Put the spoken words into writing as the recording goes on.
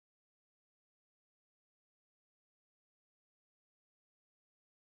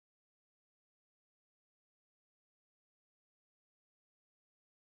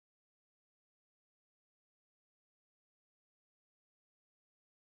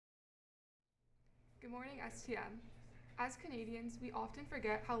Good morning, STM. As Canadians, we often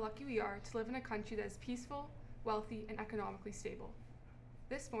forget how lucky we are to live in a country that is peaceful, wealthy, and economically stable.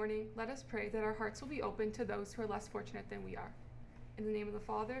 This morning, let us pray that our hearts will be open to those who are less fortunate than we are. In the name of the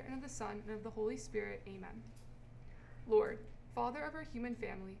Father, and of the Son, and of the Holy Spirit, amen. Lord, Father of our human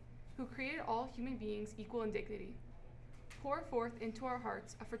family, who created all human beings equal in dignity, pour forth into our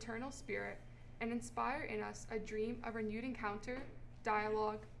hearts a fraternal spirit and inspire in us a dream of renewed encounter,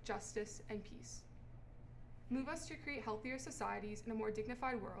 dialogue, justice, and peace. Move us to create healthier societies and a more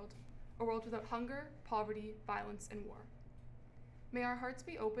dignified world, a world without hunger, poverty, violence, and war. May our hearts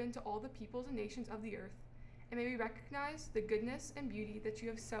be open to all the peoples and nations of the earth, and may we recognize the goodness and beauty that you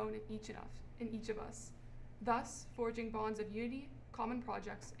have sown in each of us, thus forging bonds of unity, common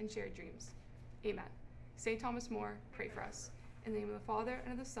projects, and shared dreams. Amen. St. Thomas More, pray for us. In the name of the Father,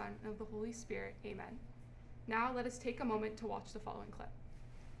 and of the Son, and of the Holy Spirit, amen. Now let us take a moment to watch the following clip.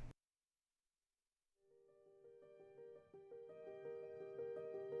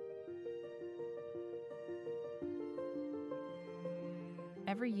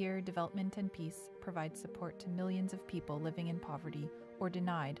 Every year, Development and Peace provides support to millions of people living in poverty or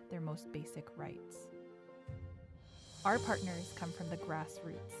denied their most basic rights. Our partners come from the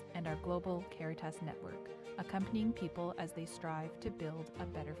grassroots and our global Caritas network, accompanying people as they strive to build a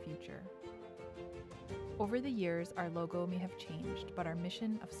better future. Over the years, our logo may have changed, but our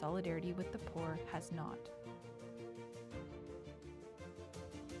mission of solidarity with the poor has not.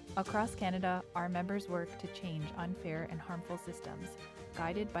 Across Canada, our members work to change unfair and harmful systems,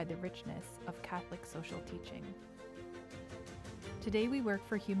 guided by the richness of Catholic social teaching. Today we work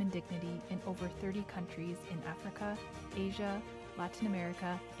for human dignity in over 30 countries in Africa, Asia, Latin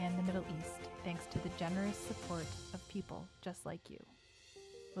America, and the Middle East, thanks to the generous support of people just like you.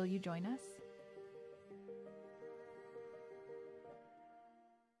 Will you join us?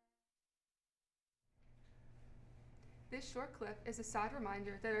 This short clip is a sad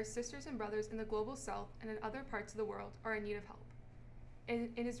reminder that our sisters and brothers in the global south and in other parts of the world are in need of help.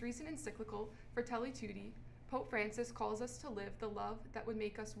 In his recent encyclical, Fratelli Tutti, Pope Francis calls us to live the love that would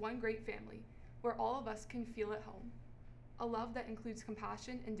make us one great family, where all of us can feel at home, a love that includes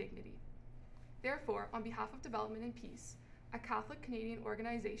compassion and dignity. Therefore, on behalf of Development and Peace, a Catholic Canadian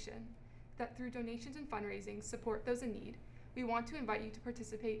organization that through donations and fundraising support those in need, we want to invite you to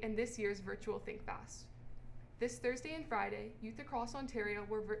participate in this year's virtual Think Fast. This Thursday and Friday, Youth Across Ontario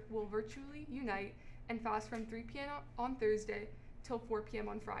will virtually unite and fast from 3 p.m. on Thursday till 4 p.m.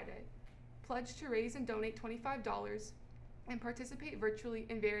 on Friday. Pledge to raise and donate $25 and participate virtually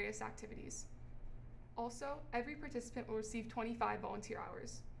in various activities. Also, every participant will receive 25 volunteer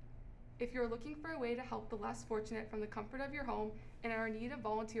hours. If you're looking for a way to help the less fortunate from the comfort of your home and are in need of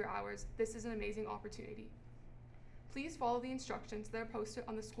volunteer hours, this is an amazing opportunity. Please follow the instructions that are posted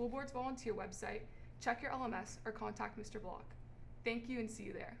on the school board's volunteer website, check your LMS, or contact Mr. Block. Thank you and see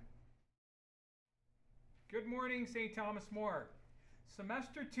you there. Good morning, St. Thomas More.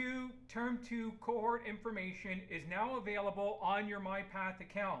 Semester 2, Term 2 cohort information is now available on your MyPath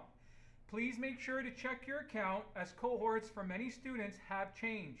account. Please make sure to check your account as cohorts for many students have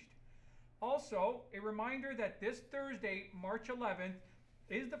changed. Also, a reminder that this Thursday, March 11th,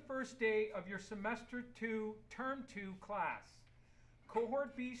 is the first day of your Semester 2, Term 2 class.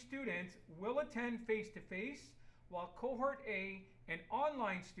 Cohort B students will attend face-to-face, while Cohort A and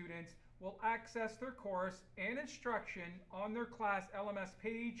online students will access their course and instruction on their class LMS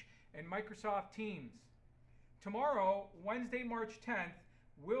page and Microsoft Teams. Tomorrow, Wednesday, March 10th,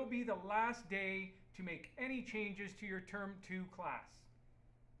 will be the last day to make any changes to your Term 2 class.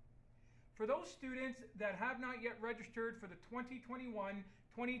 For those students that have not yet registered for the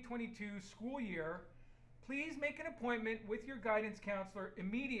 2021-2022 school year, please make an appointment with your guidance counselor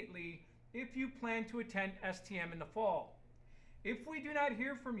immediately if you plan to attend STM in the fall. If we do not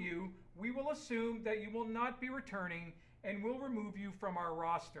hear from you, we will assume that you will not be returning and will remove you from our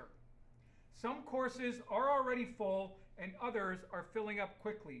roster. Some courses are already full and others are filling up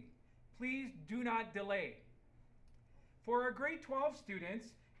quickly. Please do not delay. For our grade 12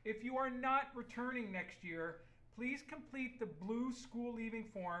 students, if you are not returning next year, please complete the blue school leaving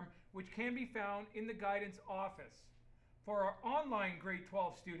form, which can be found in the guidance office. For our online grade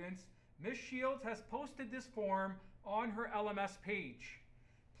 12 students, Ms. Shields has posted this form on her LMS page.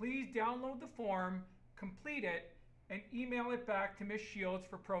 Please download the form, complete it, and email it back to Ms. Shields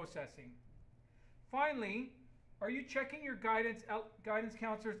for processing. Finally, are you checking your guidance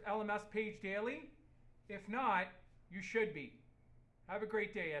counselor's LMS page daily? If not, you should be. Have a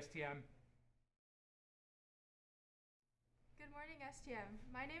great day, STM. Good morning, STM.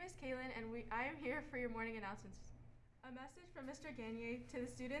 My name is Kaylin, and I am here for your morning announcements. A message from Mr. Gagnier to the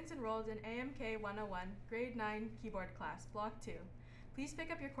students enrolled in AMK 101, Grade 9 Keyboard Class, Block 2. Please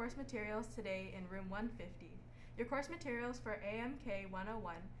pick up your course materials today in room 150. Your course materials for AMK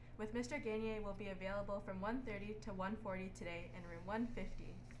 101 with Mr. Gagnier will be available from 1:30 to 1:40 today in room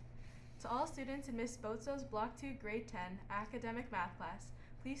 150. To all students in Ms. Bozzo's Block 2 Grade 10 Academic Math class,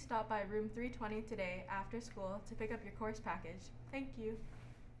 please stop by room 320 today after school to pick up your course package. Thank you.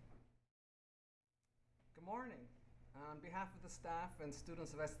 Good morning. On behalf of the staff and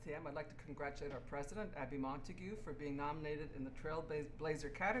students of STM, I'd like to congratulate our president, Abby Montague, for being nominated in the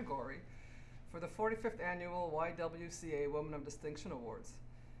Trailblazer category for the 45th Annual YWCA Women of Distinction Awards.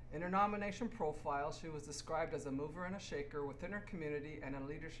 In her nomination profile, she was described as a mover and a shaker within her community and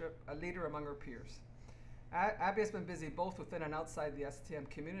a leader among her peers. Abby has been busy both within and outside the STM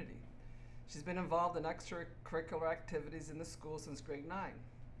community. She's been involved in extracurricular activities in the school since grade 9.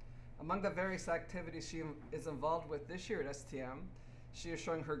 Among the various activities she is involved with this year at STM, she is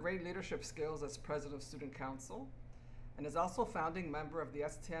showing her great leadership skills as president of Student Council and is also founding member of the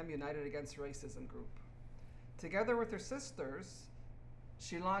STM United Against Racism group. Together with her sisters,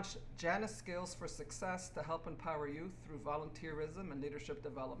 she launched Janice Skills for Success to help empower youth through volunteerism and leadership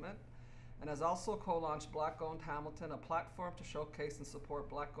development, and has also co-launched Black-Owned Hamilton, a platform to showcase and support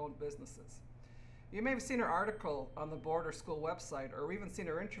Black-owned businesses. You may have seen her article on the Border School website or even seen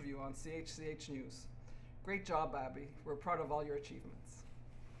her interview on CHCH News. Great job, Abby. We're proud of all your achievements.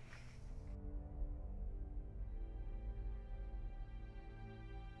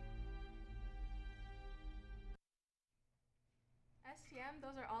 STM,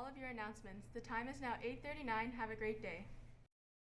 those are all of your announcements. The time is now 8:39. Have a great day.